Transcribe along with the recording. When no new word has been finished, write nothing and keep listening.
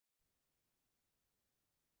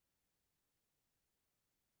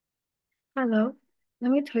Hello, let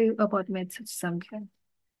me tell you about MedSearch Zambia.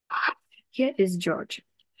 Here is George.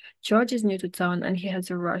 George is new to town and he has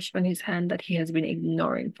a rash on his hand that he has been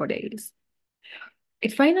ignoring for days.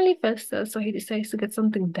 It finally festers, so he decides to get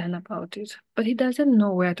something done about it, but he doesn't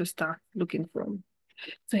know where to start looking from.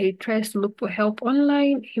 So he tries to look for help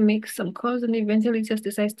online, he makes some calls, and eventually just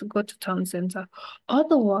decides to go to town center. All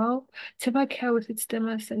the while, Care with its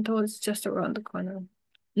demo center is just around the corner.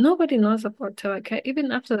 Nobody knows about Care even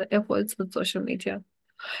after the efforts on social media.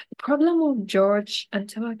 The problem of George and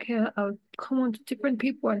Tabakea are common to different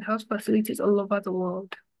people and health facilities all over the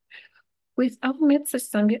world. With our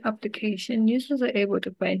Zambia application, users are able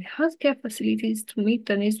to find healthcare facilities to meet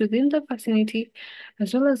the needs within the vicinity,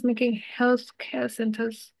 as well as making healthcare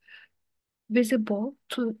centers visible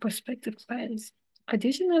to prospective clients.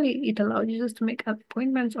 Additionally, it allows users to make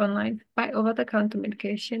appointments online, buy over-the-counter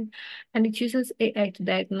medication, and it uses AI to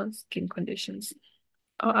diagnose skin conditions.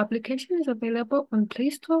 Our application is available on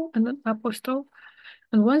Play Store and on Apple Store.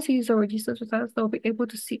 And once a user registers with us, they'll be able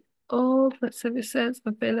to see all the services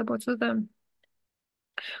available to them.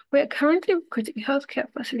 We are currently recruiting healthcare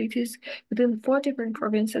facilities within 4 different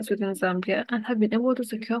provinces within Zambia and have been able to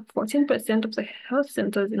secure 14% of the health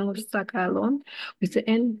centers in Lusaka alone, with the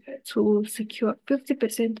aim to secure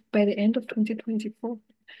 50% by the end of 2024.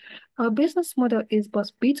 Our business model is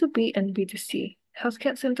both B2B and B2C.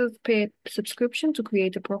 Healthcare centers pay a subscription to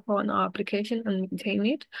create a profile on our application and maintain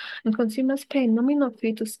it, and consumers pay a nominal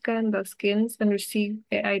fee to scan their skins and receive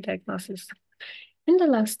AI diagnosis. In the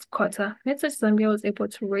last quarter, MedSearch Zambia was able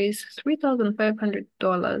to raise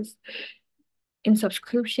 $3,500 in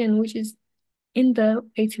subscription, which is in the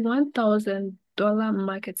 $81,000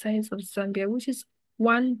 market size of Zambia, which is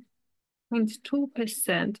 1.2%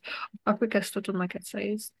 of Africa's total market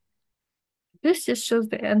size. This just shows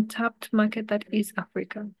the untapped market that is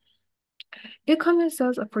Africa. E-commerce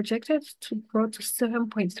sales are projected to grow to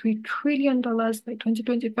 $7.3 trillion by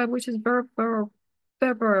 2025, which is very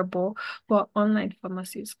favorable for online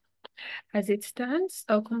pharmacies. As it stands,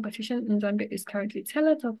 our competition in Zambia is currently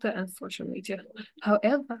teledoctor and social media.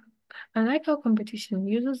 However, unlike our competition,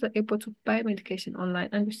 users are able to buy medication online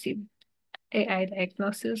and receive AI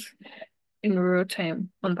diagnosis in real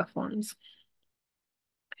time on their phones.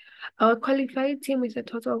 Our qualified team with a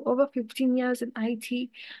total of over 15 years in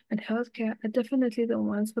IT and healthcare are definitely the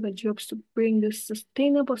ones for the jobs to bring this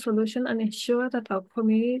sustainable solution and ensure that our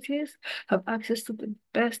communities have access to the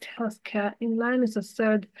best healthcare in line with the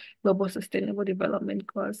third Global Sustainable Development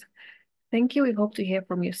Goals. Thank you. We hope to hear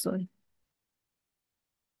from you soon.